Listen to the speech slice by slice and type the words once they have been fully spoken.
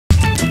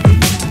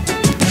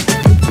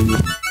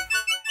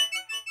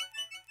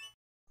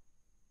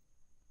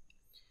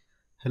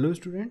Hello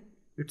student,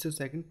 it's the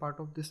second part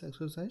of this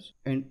exercise,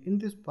 and in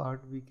this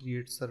part we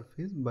create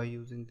surface by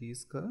using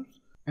these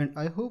curves, and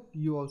I hope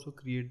you also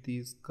create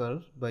these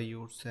curves by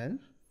yourself.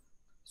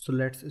 So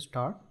let's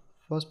start.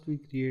 First we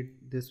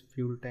create this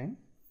fuel tank.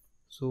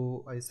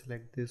 So I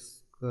select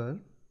this curve.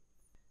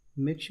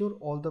 Make sure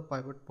all the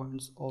pivot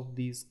points of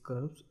these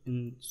curves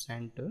in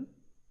center.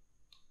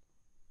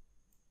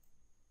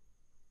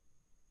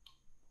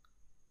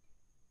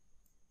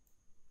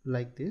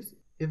 Like this.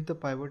 If the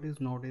pivot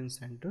is not in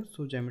center,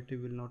 so geometry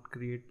will not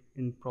create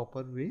in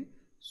proper way.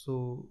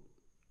 So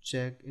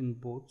check in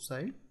both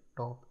side,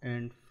 top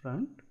and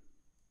front.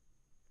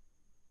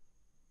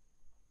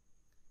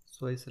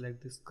 So I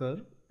select this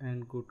curve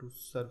and go to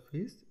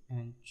surface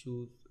and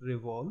choose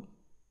revolve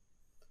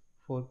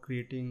for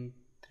creating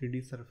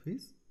 3D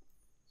surface.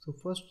 So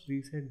first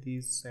reset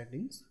these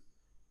settings,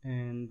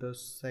 and the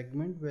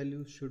segment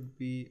value should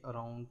be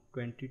around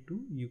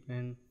 22. You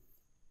can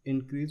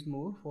increase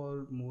more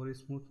for more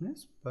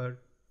smoothness,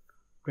 but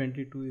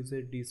 22 is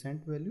a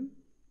decent value,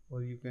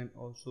 or you can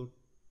also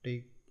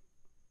take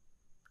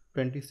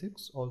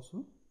 26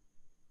 also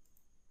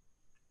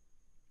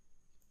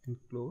and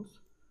close.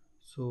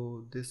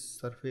 So this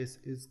surface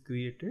is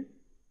created.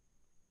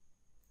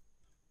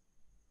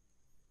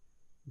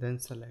 Then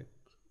select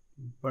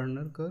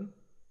burner curve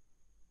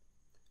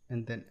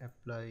and then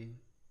apply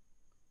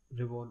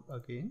revolve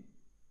again.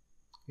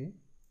 Okay,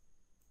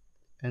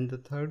 and the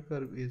third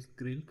curve is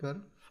grill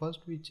curve.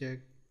 First we check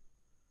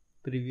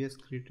previous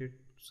created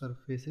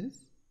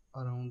surfaces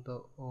around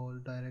the all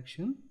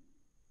direction.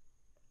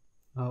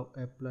 Now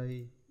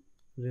apply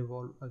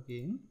revolve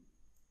again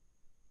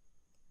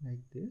like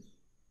this.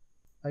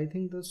 I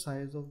think the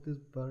size of this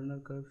burner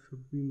curve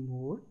should be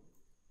more,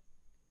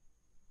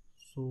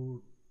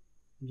 so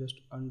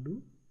just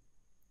undo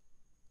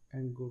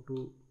and go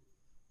to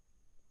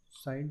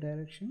side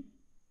direction.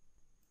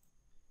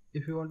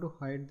 If you want to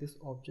hide this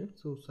object,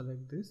 so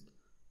select this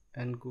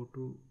and go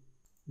to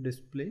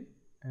display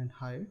and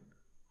hide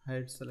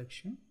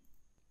selection,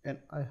 and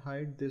I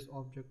hide this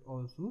object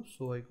also,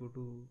 so I go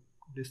to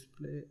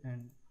display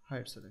and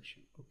hide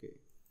selection. Okay,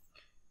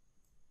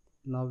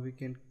 now we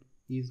can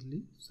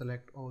easily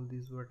select all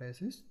these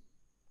vertices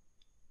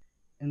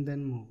and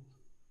then move.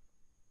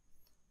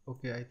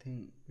 Okay, I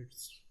think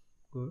it's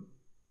good.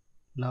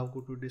 Now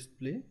go to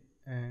display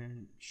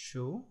and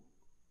show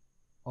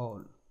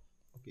all.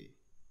 Okay,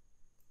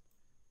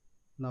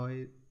 now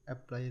I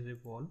apply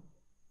revolve.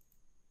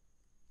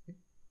 Okay,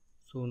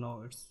 so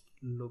now it's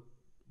look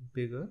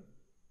bigger.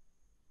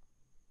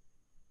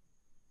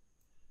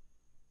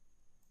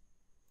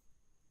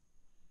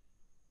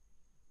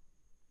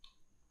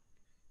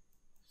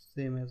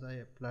 Same as I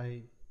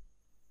apply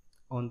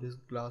on this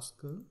glass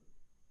curve.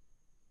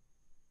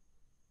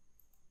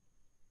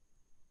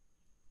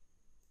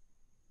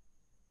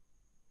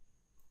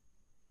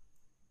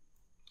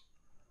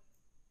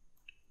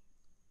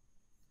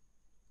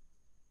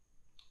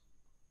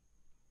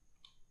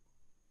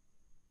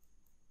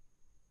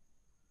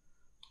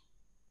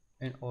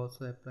 And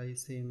also apply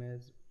same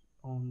as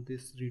on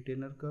this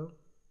retainer curve.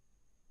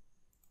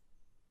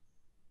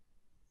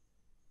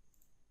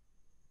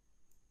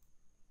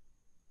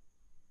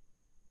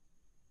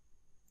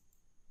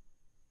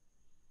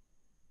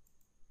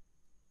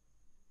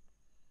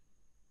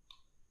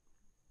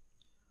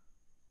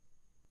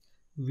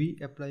 We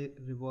apply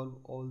revolve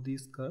all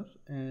these curves,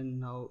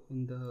 and now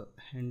in the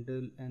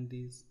handle and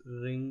these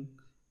ring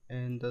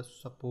and the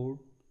support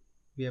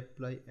we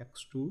apply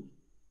extrude.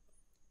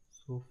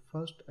 So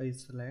first I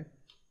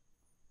select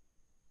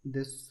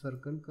this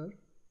circle curve,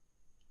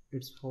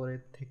 it's for a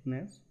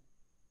thickness,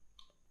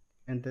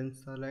 and then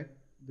select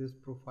this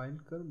profile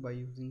curve by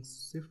using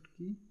shift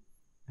key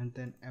and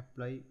then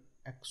apply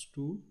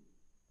extrude.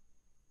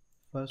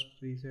 First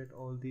reset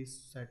all these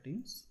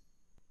settings,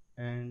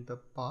 and the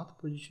path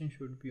position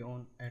should be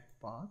on at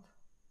path,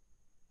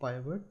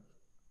 pivot,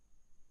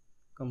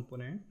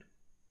 component,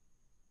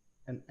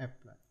 and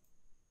apply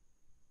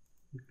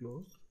and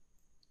close.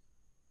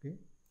 Okay,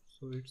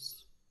 so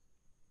it's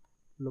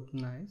look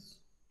nice.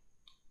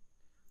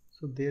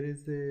 So there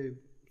is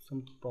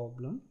some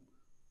problem.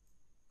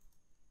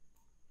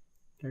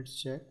 Let's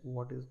check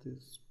what is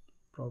this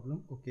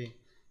problem. Okay,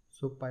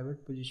 so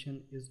pivot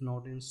position is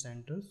not in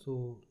center,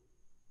 so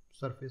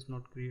surface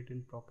not created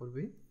in proper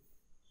way.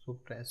 So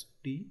press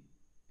D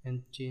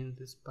and change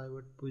this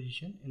pivot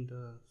position in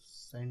the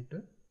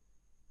center.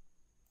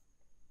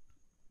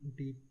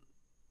 D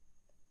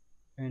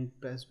and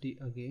press D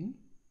again.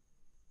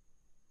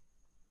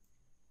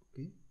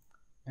 Okay,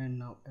 and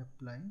now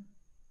apply.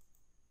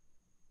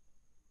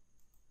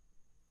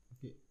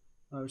 Okay,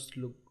 now it's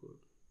look good.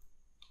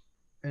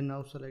 And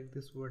now select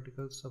this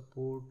vertical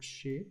support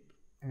shape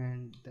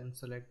and then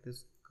select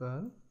this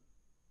curve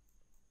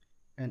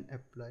and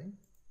apply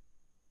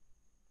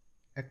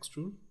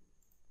extrude.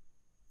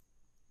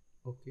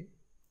 Okay,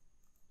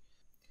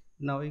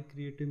 now I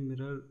create a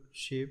mirror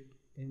shape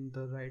in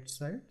the right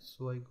side,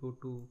 so I go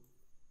to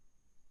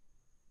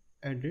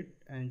edit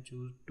and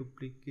choose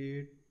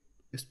duplicate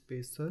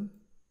spacer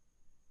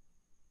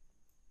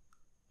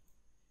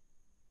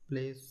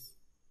place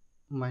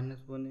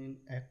 -1 in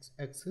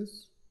x-axis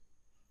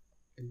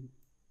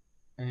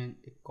and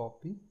a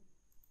copy,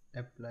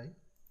 apply,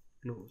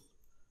 close.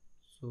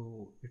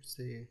 So it's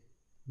a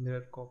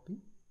mirror copy.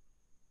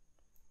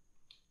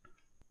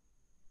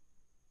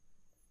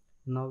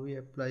 Now we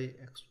apply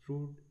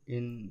extrude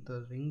in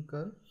the ring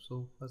curve.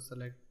 So first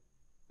select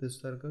this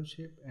circle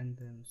shape and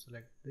then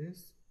select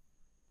this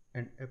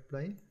and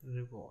apply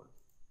revolve.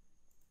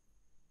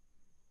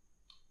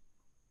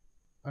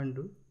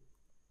 Undo.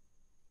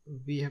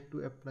 We have to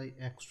apply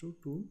extrude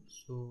tool,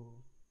 so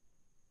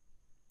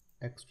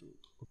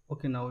extrude.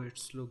 Okay, now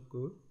it's look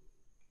good.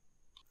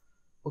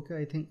 Okay,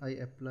 I think I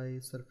apply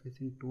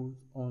surfacing tools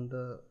on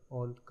the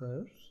all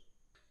curves.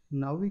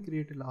 Now we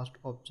create a last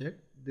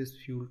object, this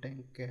fuel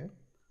tank cap.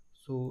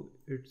 So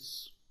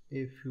it's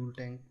a fuel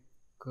tank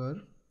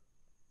curve.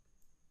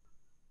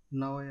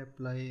 Now I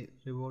apply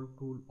revolve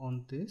tool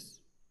on this.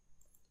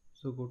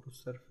 So go to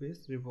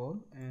surface,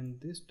 revolve, and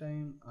this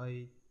time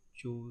I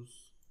choose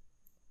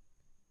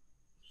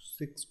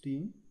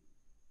 16.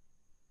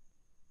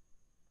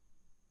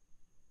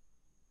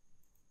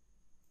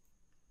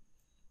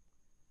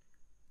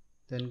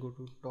 Then go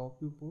to top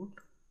viewport.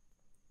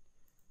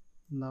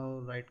 Now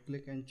right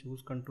click and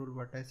choose control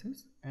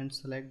vertices and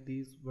select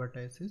these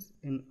vertices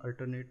in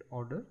alternate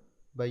order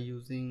by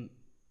using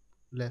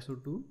lasso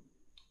tool.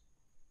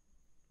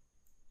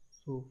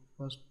 So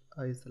first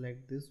I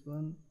select this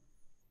one.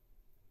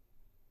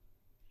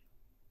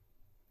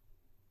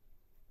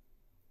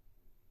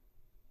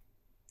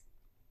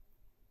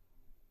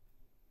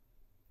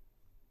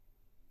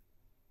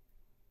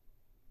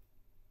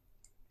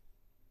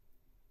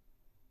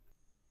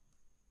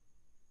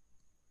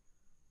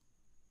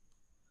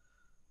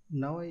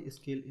 Now I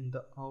scale in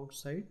the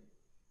outside.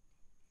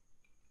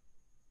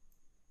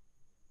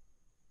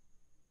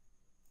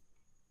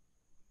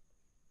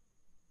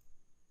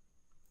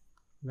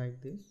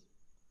 Like this.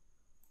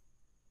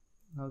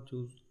 Now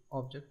choose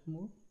object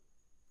mode.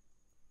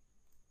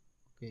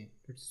 Okay,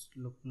 it's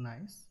look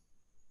nice.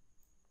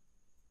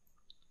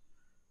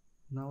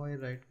 Now I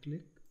right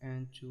click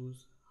and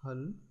choose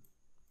hull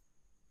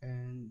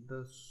and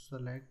the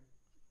select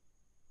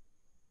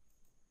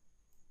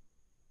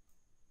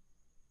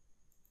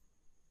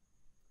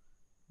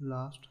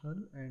last hull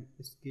and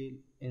scale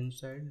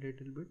inside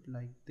little bit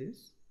like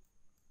this.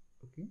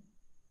 Okay.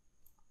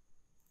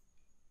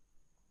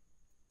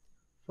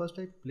 First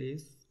I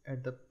place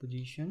at the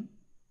position.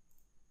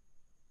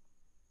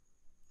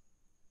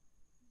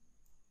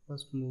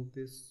 First move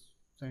this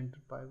center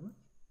pivot.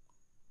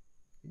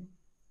 Okay.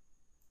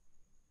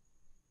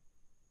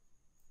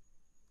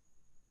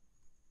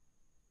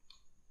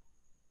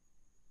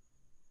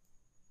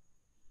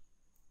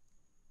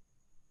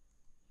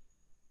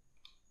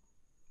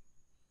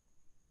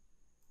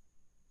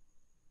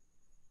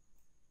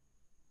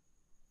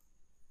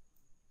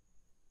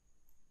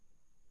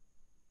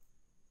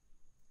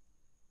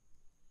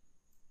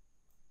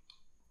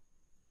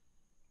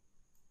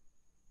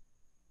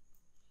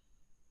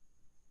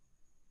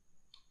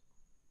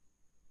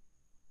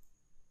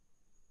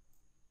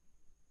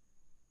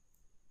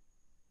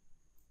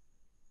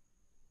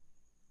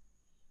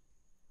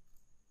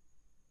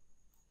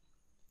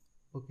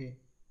 Okay,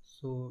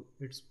 so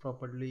it's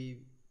properly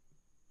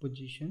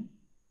positioned.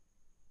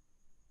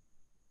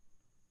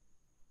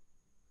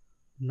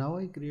 Now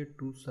I create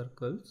two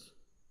circles.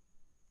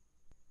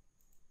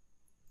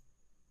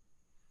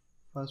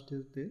 First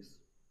is this.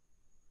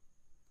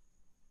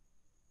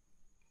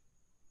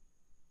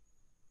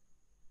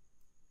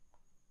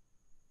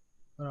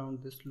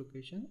 Around this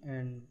location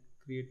and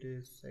create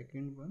a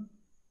second one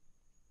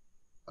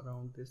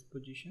around this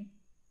position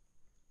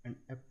and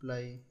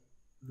apply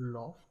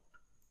loft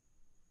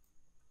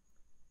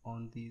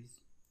on these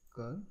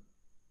curve,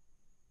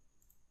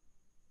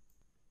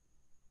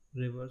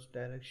 reverse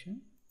direction.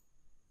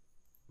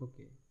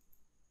 Okay,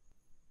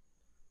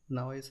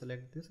 now I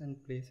select this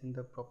and place in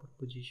the proper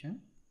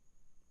position.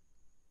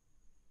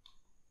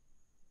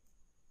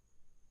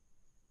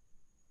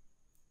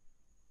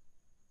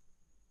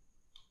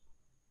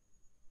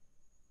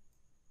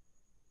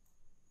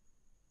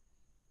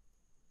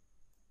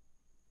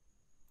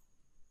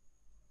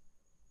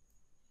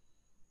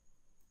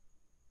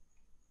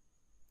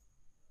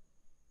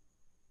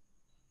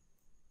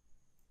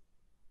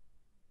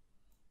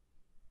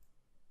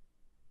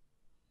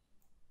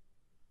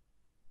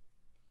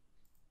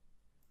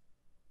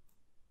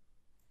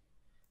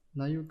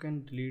 Now you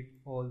can delete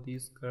all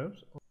these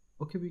curves.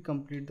 Okay, we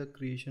complete the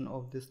creation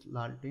of this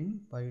Laltain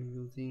by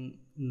using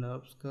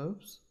NURBS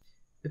curves.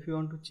 If you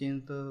want to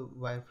change the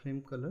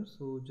wireframe color,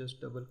 so just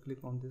double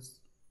click on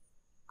this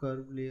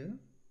curve layer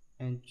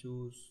and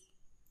choose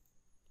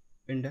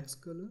index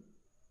color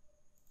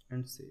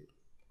and save.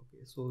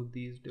 Okay, so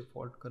these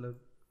default color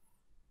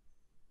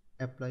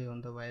apply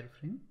on the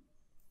wireframe.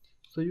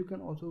 So you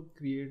can also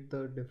create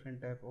the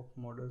different type of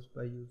models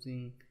by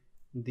using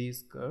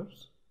these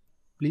curves.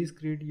 Please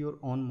create your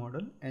own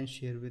model and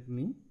share with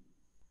me.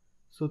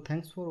 So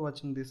thanks for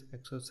watching this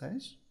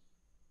exercise.